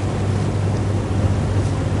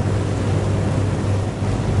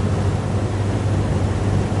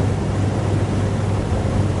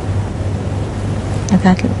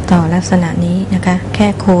ต่อลักษณะนี้นะคะแค่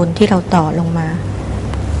โคนที่เราต่อลงมา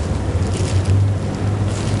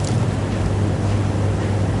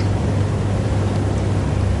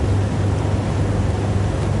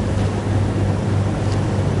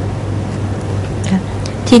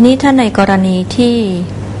ทีนี้ถ้าในกรณีที่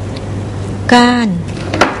ก้าน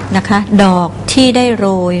นะคะดอกที่ได้โร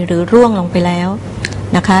ยหรือร่วงลงไปแล้ว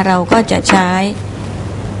นะคะเราก็จะใช้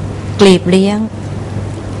กลีบเลี้ยง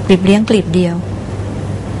กลีบเดียว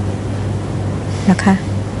นะคะ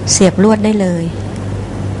เสียบลวดได้เลย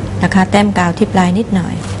นะคะแต้มกาวที่ปลายนิดหน่อ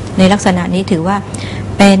ยในลักษณะนี้ถือว่า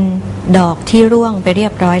เป็นดอกที่ร่วงไปเรีย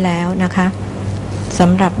บร้อยแล้วนะคะส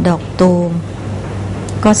ำหรับดอกตูม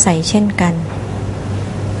ก็ใส่เช่นกัน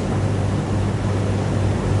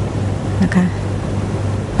นะคะ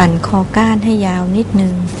ปั่นคอก้านให้ยาวนิดนึ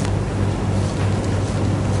ง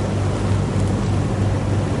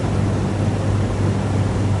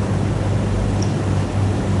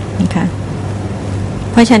นะคะ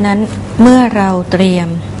เพราะฉะนั้นเมื่อเราเตรียม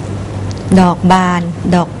ดอกบาน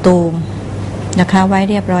ดอกตูมนะคะไว้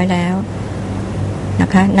เรียบร้อยแล้วนะ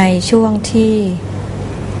คะในช่วงที่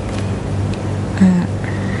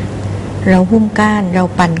เราหุ้มก้านเรา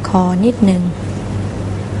ปั่นคอนิดนึง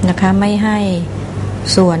นะคะไม่ให้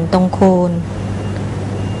ส่วนตรงโคน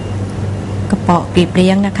กระเปาะกลีบเลี้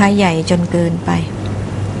ยงนะคะใหญ่จนเกินไป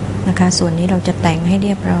นะคะส่วนนี้เราจะแต่งให้เ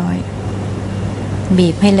รียบร้อยบี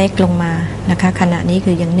บให้เล็กลงมานะคะขณะนี้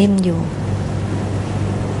คือยังนิ่มอยู่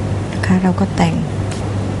นะคะเราก็แต่ง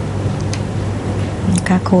นะ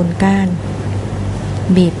คะโคนก้าน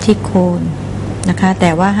บีบที่โคนนะคะแ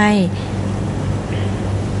ต่ว่าให้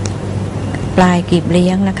ปลายกลีบเลี้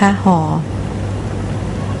ยงนะคะห่อ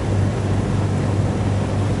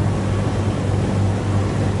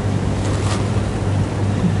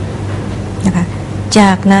จ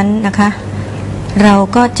ากนั้นนะคะเรา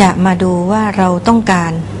ก็จะมาดูว่าเราต้องกา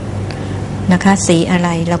รนะคะสีอะไร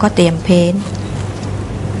เราก็เตรียมเพ้นท์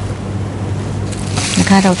นะ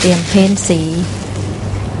คะเราเตรียมเพ้นท์สี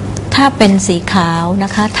ถ้าเป็นสีขาวน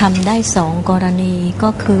ะคะทำได้2 กรณีก็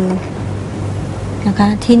คือนะคะ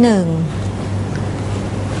ที่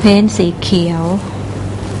1เพ้นท์สีเขียว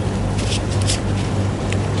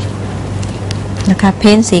นะคะเ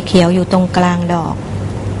พ้นท์สีเขียวอยู่ตรงกลางดอก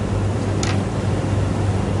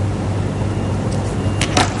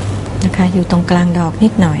นะคะอยู่ตรงกลางดอกนิ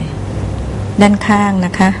ดหน่อยด้านข้างน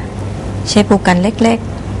ะคะใช้ปูกันเล็ก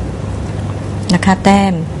ๆนะคะแต้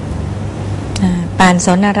มป่านส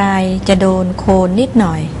นอะไรจะโดนโคนนิดห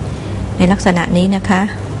น่อยในลักษณะนี้นะคะ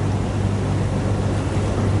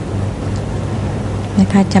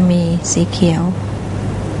จะมีสีเขียว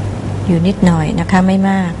อยู่นิดหน่อยนะคะไม่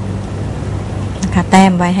มากนะคะแต้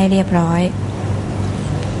มไว้ให้เรียบร้อย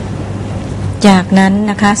จากนั้น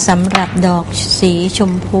นะคะสำหรับดอกสีช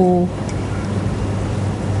มพู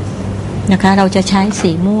นะคะเราจะใช้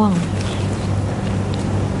สีม่วง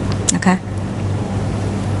นะคะ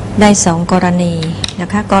ได้2 กรณีนะ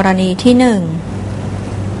คะกรณีที่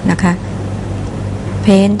1นะคะเ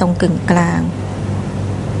พ้นตรงกึ่งกลาง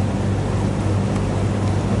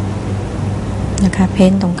นะคะเพ้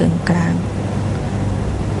นตรงกึ่งกลาง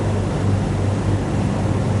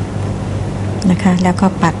นะคะแล้วก็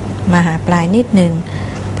ปัดมาหาปลายนิดนึง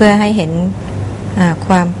เพื่อให้เห็นค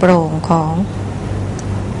วามโปร่งของ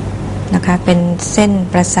นะคะเป็นเส้น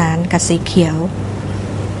ประสานกับสีเขียว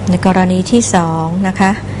ในกรณีที่2นะค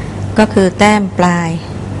ะก็คือแต้มปลาย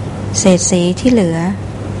เศษสีที่เหลือ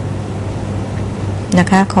นะ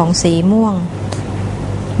คะของสีม่วง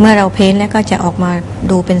เมื่อเราเพ้นท์แล้วก็จะออกมา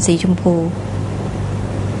ดูเป็นสีชมพู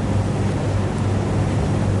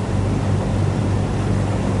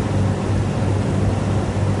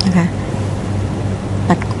นะคะ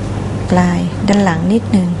ปัดปลายด้านหลังนิด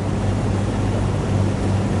นึง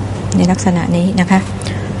ในลักษณะนี้นะคะ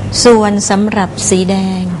ส่วนสำหรับสีแด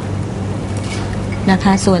งนะค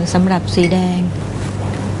ะส่วนสำหรับสีแ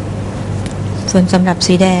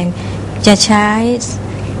ดงจะใช้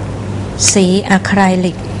สีอะคริ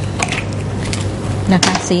ลิกนะค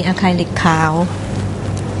ะสีอะคริลิกขาว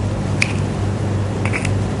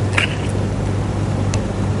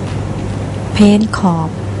เพ้นท์ขอบ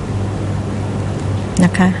น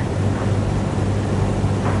ะคะ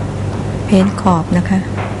เพ้นท์ขอบนะคะ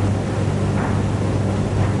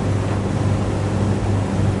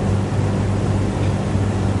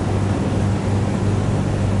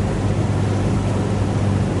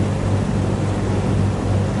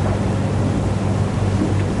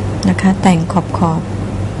แต่งขอบ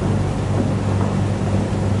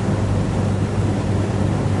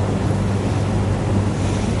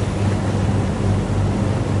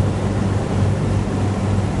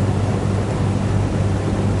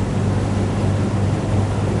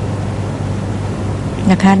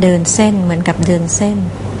นะคะเดินเส้นเหมือนกับเดินเส้น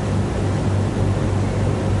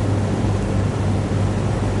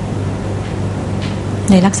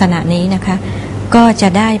ในลักษณะนี้นะคะก็จะ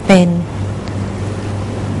ได้เป็น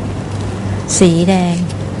สีแดง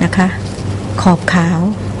นะคะขอบขาว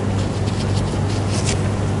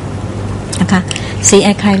นะคะสีอ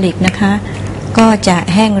ะคริลิกนะคะก็จะ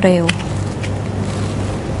แห้งเร็ว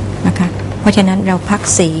นะคะเพราะฉะนั้นเราพัก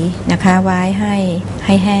สีนะคะไว้ใ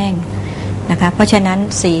ห้แห้งนะคะเพราะฉะนั้น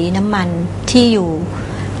สีน้ำมันที่อยู่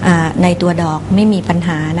ในตัวดอกไม่มีปัญห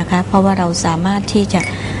านะคะเพราะว่าเราสามารถที่จะ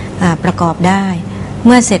ประกอบได้เ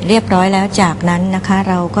มื่อเสร็จเรียบร้อยแล้วจากนั้นนะคะ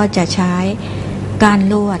เราก็จะใช้ก้าน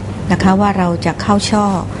ลวดนะคะว่าเราจะเข้า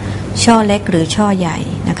ช่อเล็กหรือช่อใหญ่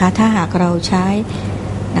นะคะถ้าหากเราใช้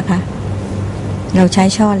นะคะเราใช้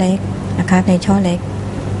ช่อเล็กนะคะในช่อเล็ก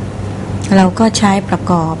เราก็ใช้ประ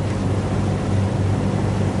กอบ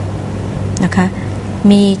นะคะ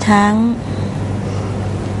มีทั้ง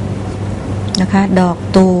นะคะดอก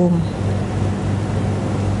ตูม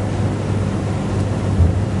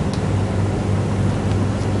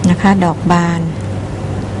นะคะดอกบาน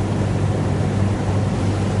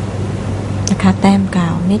นะคะแต้มกา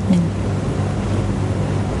วนิดหนึ่ง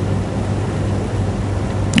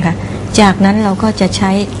นะคะจากนั้นเราก็จะใ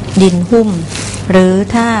ช้ดินหุ้มหรือ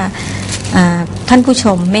ถ้าท่านผู้ช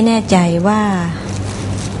มไม่แน่ใจว่า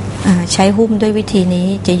ใช้หุ้มด้วยวิธีนี้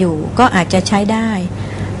จะอยู่ก็อาจจะใช้ได้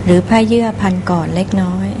หรือผ้าเยื่อพันก่อนเล็ก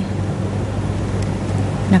น้อย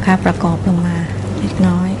นะคะประกอบลงมาเล็ก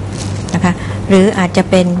น้อยนะคะหรืออาจจะ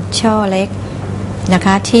เป็นช่อเล็กนะค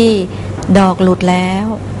ะที่ดอกหลุดแล้ว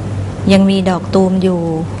ยังมีดอกตูมอยู่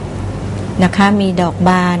นะคะมีดอกบ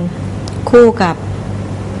านคู่กับ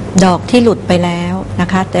ดอกที่หลุดไปแล้วนะ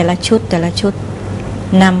คะแต่ละชุด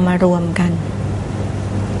นำมารวมกัน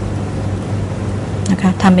นะคะ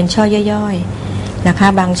ทำเป็นช่อย่อยๆนะคะ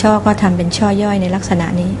บางช่อก็ทำเป็นช่อย่อยในลักษณะ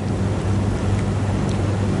นี้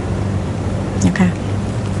นะคะ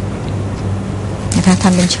ท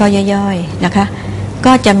ำเป็นช่อย่อยๆนะคะ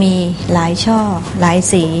ก็จะมีหลายช่อหลาย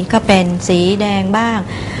สีก็เป็นสีแดงบ้าง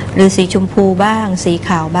หรือสีชมพูบ้างสีข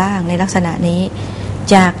าวบ้างในลักษณะนี้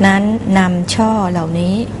จากนั้นนำช่อเหล่า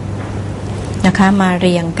นี้นะคะมาเ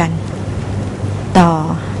รียงกันต่อ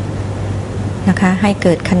นะคะให้เ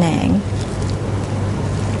กิดแขนง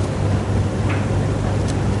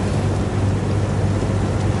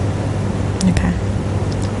นะคะ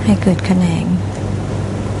ให้เกิดแขนง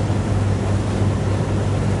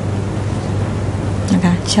นะค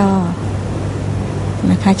ะช่อ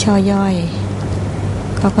นะคะช่อย่อย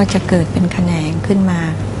ก็จะเกิดเป็นแขนงขึ้นมา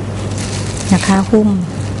นะคะหุ้ม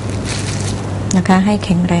นะคะให้แ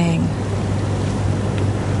ข็งแรง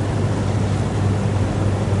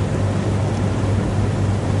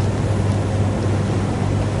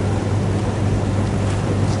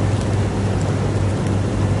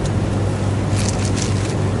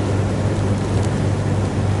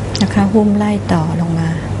นะคะหุ้มไล่ต่อลงมา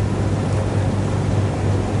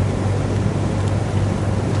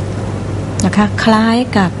นะคะคล้าย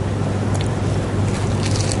กั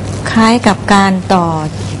บการต่อ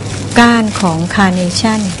ก้านของคาร์เน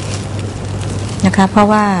ชั่นนะคะเพราะ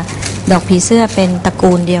ว่าดอกผีเสื้อเป็นตระ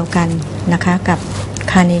กูลเดียวกันนะคะกับ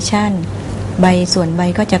คาร์เนชั่นใบส่วนใบ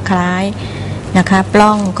ก็จะคล้ายนะคะปล้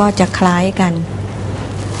องก็จะคล้ายกัน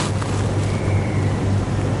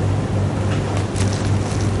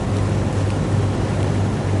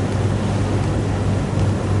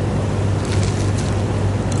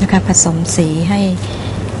นะคะผสมสีให้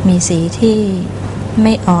มีสีที่ไ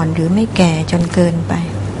ม่อ่อนหรือไม่แก่จนเกินไป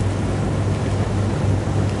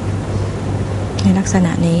ในลักษณ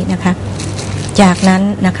ะนี้นะคะจากนั้น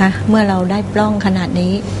นะคะเมื่อเราได้ปล้องขนาด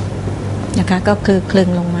นี้นะคะก็คือคลึง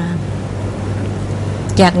ลงมา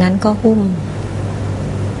จากนั้นก็หุ้ม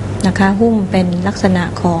นะคะหุ้มเป็นลักษณะ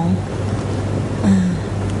ของ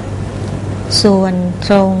ส่วนต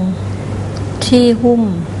รงที่หุ้ม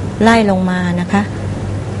ไล่ลงมานะคะ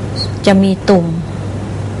จะมีตุ่ม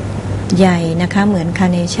ใหญ่นะคะเหมือนคา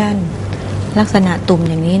ร์เนชั่นลักษณะตุ่ม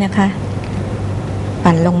อย่างนี้นะคะ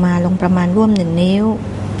ปั่นลงมาลงประมาณร่วม1 นิ้ว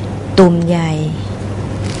ตุ่มใหญ่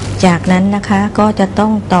จากนั้นนะคะก็จะต้อ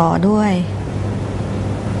งต่อด้วย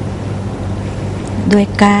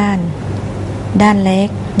ก้านด้านเล็ก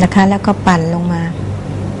นะคะแล้วก็ปั่นลงมา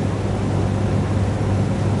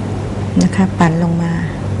นะคะปั่นลงมา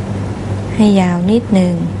ให้ยาวนิดนึ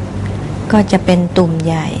งก็จะเป็นตุ่มใ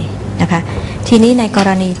หญ่นะคะทีนี้ในกร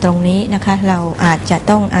ณีตรงนี้นะคะเราอาจจะ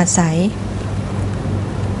ต้องอาศัย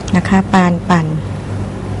นะคะปั่น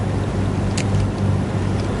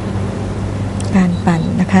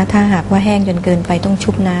นะคะถ้าหากว่าแห้งจนเกินไปต้อง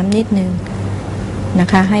ชุบน้ำนิดนึงนะ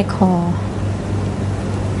คะให้ค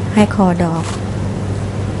อดอก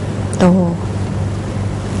โต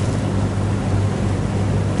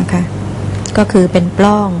นะคะก็คือเป็นป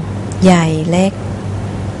ล้องใหญ่เล็ก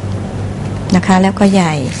นะคะแล้วก็ให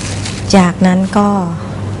ญ่จากนั้นก็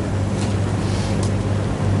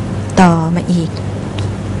ต่อมาอีก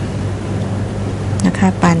นะคะ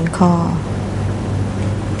ปั่นคอ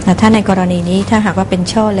แต่ถ้าในกรณีนี้ถ้าหากว่าเป็น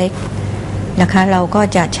ช่อเล็กนะคะเราก็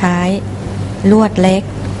จะใช้ลวดเล็ก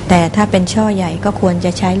แต่ถ้าเป็นช่อใหญ่ก็ควรจ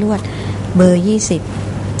ะใช้ลวดเบอร์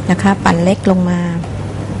20นะคะปั่นเล็กลงมา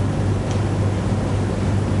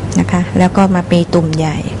นะคะแล้วก็มาปีตุ่มให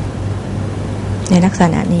ญ่ในลักษ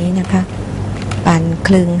ณะนี้นะคะปั่นค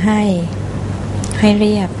ลึงให้เ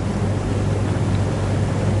รียบ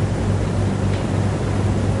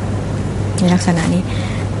ในลักษณะนี้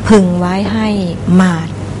พึงไว้ให้หมาด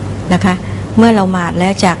นะคะเมื่อเราหมาดแล้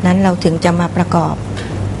วจากนั้นเราถึงจะมาประกอบ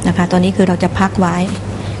นะคะตอนนี้คือเราจะพักไว้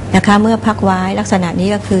นะคะเมื่อพักไว้ลักษณะนี้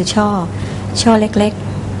ก็คือช่อเล็ก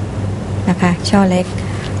ๆนะคะช่อเล็ก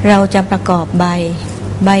เราจะประกอบ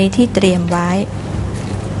ใบที่เตรียมไว้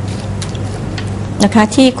นะคะ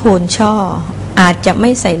ที่โคนช่ออาจจะไม่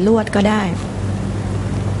ใส่ลวดก็ได้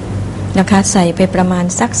นะคะใส่ไปประมาณ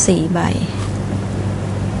สัก4 ใบ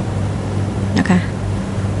นะคะ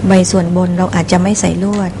ใบส่วนบนเราอาจจะไม่ใส่ล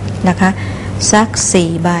วดนะคะสัก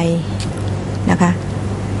4 ใบนะคะ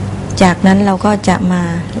จากนั้นเราก็จะมา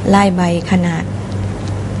ไล่ใบขนาด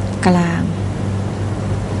กลาง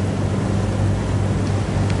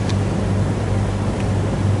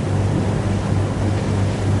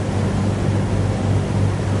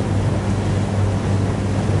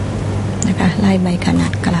นะคะไล่ใบขนา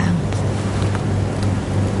ดกลาง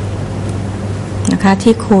นะคะ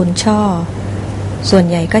ที่โคนช่อส่วน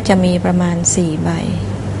ใหญ่ก็จะมีประมาณ4 ใบ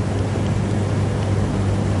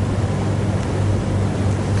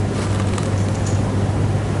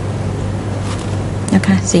นะค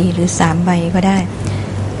ะ4 หรือ 3 ใบก็ได้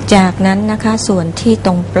จากนั้นนะคะส่วนที่ต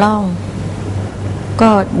รงปล้อง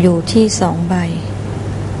ก็อยู่ที่2 ใบ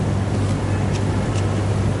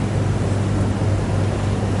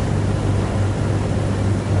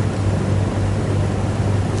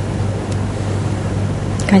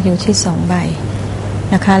ค่ะอยู่ที่2 ใบ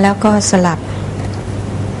นะคะแล้วก็สลับ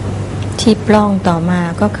ที่ปล้องต่อมา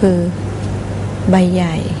ก็คือใบให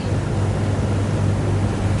ญ่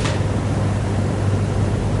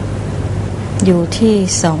อยู่ที่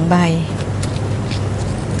2 ใบ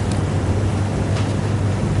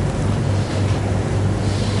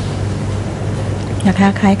นะคะ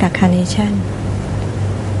คล้ายกับคาร์เนชั่น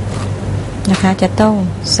นะคะจะต้อง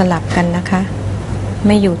สลับกันนะคะไ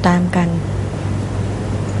ม่อยู่ตามกัน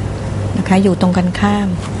นะคะอยู่ตรงกันข้าม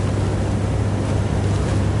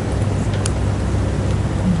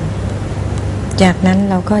จากนั้น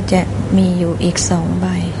เราก็จะมีอยู่อีก2 ใบ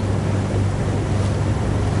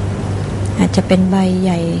อาจจะเป็นใบให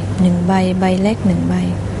ญ่1 ใบใบเล็ก1 ใบ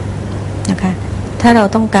นะคะถ้าเรา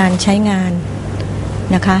ต้องการใช้งาน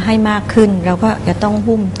นะคะให้มากขึ้นเราก็จะต้อง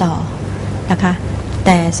หุ้มต่อนะคะแ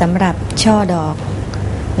ต่สำหรับช่อดอก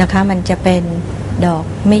นะคะมันจะเป็นดอก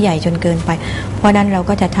ไม่ใหญ่จนเกินไปเพราะนั้นเรา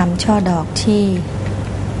ก็จะทำช่อดอก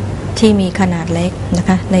ที่มีขนาดเล็กนะค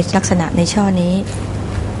ะในลักษณะในช่อนี้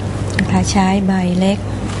นะคะใช้ใบเล็ก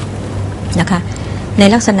นะคะใน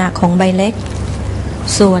ลักษณะของใบเล็ก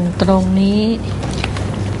ส่วนตรงนี้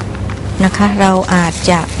นะคะเราอาจ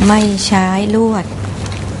จะไม่ใช้ลวด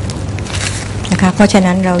นะคะเพราะฉะ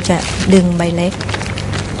นั้นเราจะดึงใบเล็ก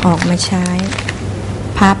ออกมาใช้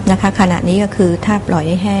พับนะคะขณะนี้ก็คือถ้าปล่อยใ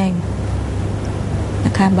ห้แห้งน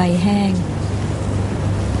ะคะใบแห้ง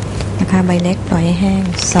นะคะใบเล็กปล่อยให้แห้ง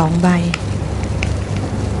2 ใบ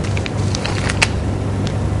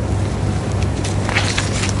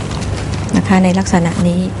นะคะในลักษณะ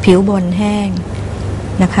นี้ผิวบนแห้ง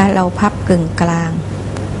นะคะเราพับกึ่งกลาง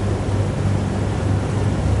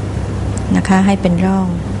นะคะให้เป็นร่อง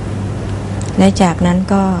และจากนั้น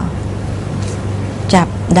ก็จับ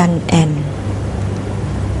ดันแอน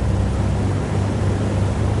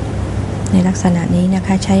ในลักษณะนี้นะค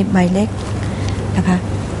ะใช้ใบเล็กนะคะ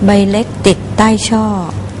ใบเล็กติดใต้ช่อ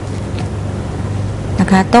นะ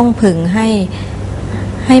คะต้องผึ่งใ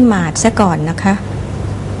ห้หมาดซะก่อนนะคะ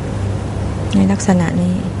ในลักษณะ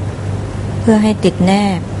นี้เพื่อให้ติดแน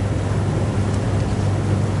บ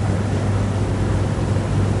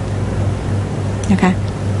นะคะ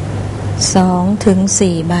2 ถึง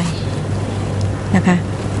 4 ใบนะคะ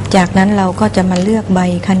จากนั้นเราก็จะมาเลือกใบ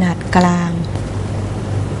ขนาดกลาง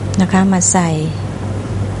นะคะมาใ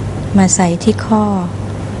ส่ที่ข้อ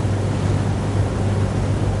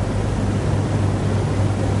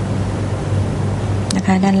นะค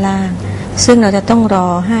ะด้านล่างซึ่งเราจะต้องรอ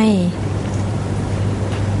ให้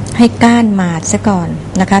ก้านหมาดซะก่อน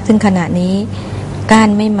นะคะซึ่งขณะนี้ก้าน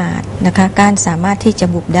ไม่หมาดนะคะก้านสามารถที่จะ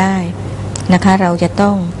บุบได้นะคะเราจะต้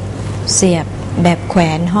องเสียบแบบแขว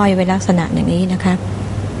นห้อยไว้ลักษณะอย่างนี้นะคะ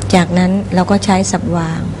จากนั้นเราก็ใช้สับว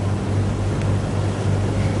าง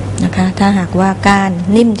นะคะถ้าหากว่าก้าน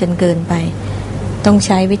นิ่มจนเกินไปต้องใ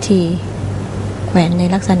ช้วิธีแขวนใน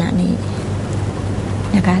ลักษณะนี้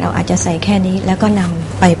นะคะเราอาจจะใส่แค่นี้แล้วก็น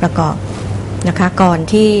ำไปประกอบนะคะก่อน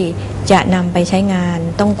ที่จะนำไปใช้งาน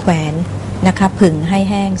ต้องแขวนนะคะผึ่งให้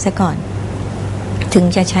แห้งซะก่อนถึง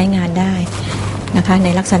จะใช้งานได้นะคะใน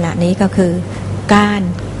ลักษณะนี้ก็คือก้าน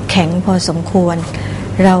แข็งพอสมควร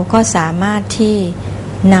เราก็สามารถที่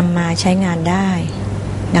นำมาใช้งานได้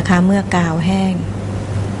นะคะเมื่อกาวแห้ง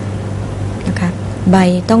นะคะใบ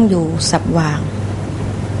ต้องอยู่สับวาง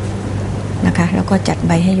นะคะแล้วก็จัดใ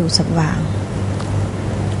บให้อยู่สับวาง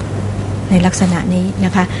ในลักษณะนี้น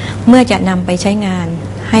ะคะเมื่อจะนำไปใช้งาน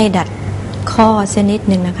ให้ดัดข้อเส้นนิด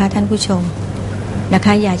นึงนะคะท่านผู้ชมนะค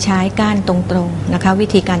ะอย่าใช้ก้านตรงๆนะคะวิ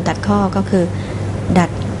ธีการตัดข้อก็คือดัด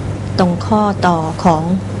ตรงข้อต่อขอ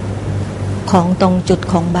งตรงจุด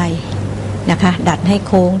ของใบนะคะดัดให้โ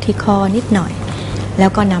ค้งที่ข้อนิดหน่อยแล้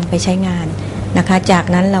วก็นำไปใช้งานนะคะจาก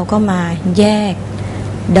นั้นเราก็มาแยก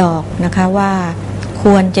ดอกนะคะว่าค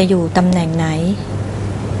วรจะอยู่ตำแหน่งไหน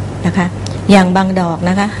นะคะอย่างบางดอก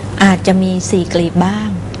นะคะอาจจะมี4 กลีบบ้าง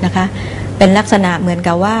นะคะเป็นลักษณะเหมือน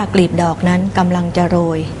กับว่ากลีบดอกนั้นกำลังจะโร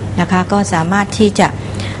ยนะคะก็สามารถที่จะ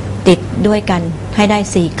ติดด้วยกันให้ได้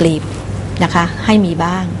4 กลีบนะคะให้มี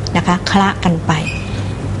บ้างนะคะคละกันไป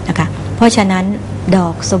นะคะเพราะฉะนั้นดอ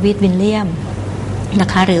กสวีทวิลเลียมนะ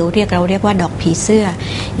คะหรือเราเรียกว่าดอกผีเสื้อ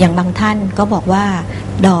อย่างบางท่านก็บอกว่า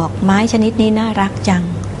ดอกไม้ชนิดนี้น่ารักจัง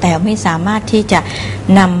แต่ไม่สามารถที่จะ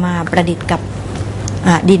นำมาประดิษฐ์กับ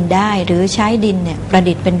ดินได้หรือใช้ดินเนี่ยประ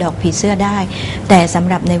ดิษฐ์เป็นดอกผีเสื้อได้แต่สำ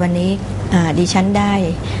หรับในวันนี้ดิฉันได้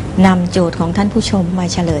นำโจทย์ของท่านผู้ชมมา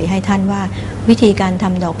เฉลยให้ท่านว่าวิธีการท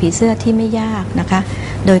ำดอกผีเสื้อที่ไม่ยากนะคะ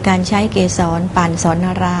โดยการใช้เกสรป่านสอนน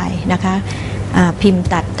ารายณ์นะคะพิมพ์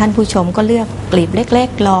ตัดท่านผู้ชมก็เลือกกลีบเล็ก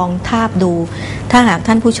ๆลองทาบดูถ้าหาก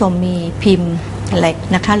ท่านผู้ชมมีพิมพ์เหล็ก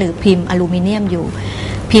นะคะหรือพิมพ์อลูมิเนียมอยู่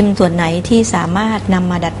พิมพ์ส่วนไหนที่สามารถน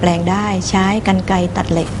ำมาดัดแปลงได้ใช้กรรไกรตัด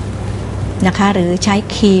เหล็กนะคะหรือใช้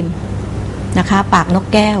ครีมนะคะปากนก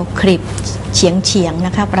แก้วคลิปเฉียงน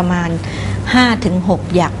ะคะประมาณ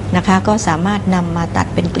 5-6 หยักนะคะก็สามารถนำมาตัด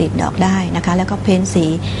เป็นกลีบดอกได้นะคะแล้วก็เพ้นสี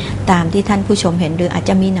ตามที่ท่านผู้ชมเห็นหรืออาจ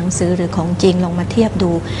จะมีหนังสือหรือของจริงลองมาเทียบ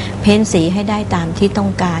ดูเพ้นสีให้ได้ตามที่ต้อ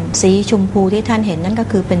งการสีชมพูที่ท่านเห็นนั่นก็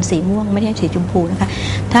คือเป็นสีม่วงไม่ใช่สีชมพูนะคะ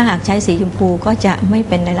ถ้าหากใช้สีชมพูก็จะไม่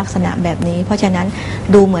เป็นในลักษณะแบบนี้เพราะฉะนั้น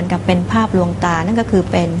ดูเหมือนกับเป็นภาพลวงตานั่นก็คือ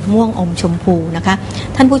เป็นม่วงอมชมพูนะคะ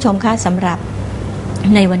ท่านผู้ชมคะสำหรับ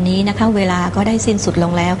ในวันนี้นะคะเวลาก็ได้สิ้นสุดล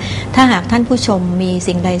งแล้วถ้าหากท่านผู้ชมมี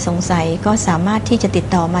สิ่งใดสงสัยก็สามารถที่จะติด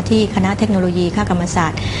ต่อมาที่คณะเทคโนโลยีคกรรมศาส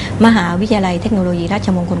ตร์มหาวิทยาลัยเทคโนโลยีราช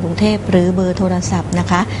มงคลกรุงเทพหรือเบอร์โทรศัพท์นะ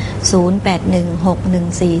คะ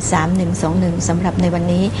0816143121สำหรับในวัน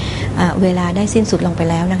นี้เวลาได้สิ้นสุดลงไป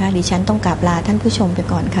แล้วนะคะดิฉันต้องกราบลาท่านผู้ชมไป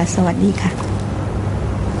ก่อนค่ะสวัสดีค่ะ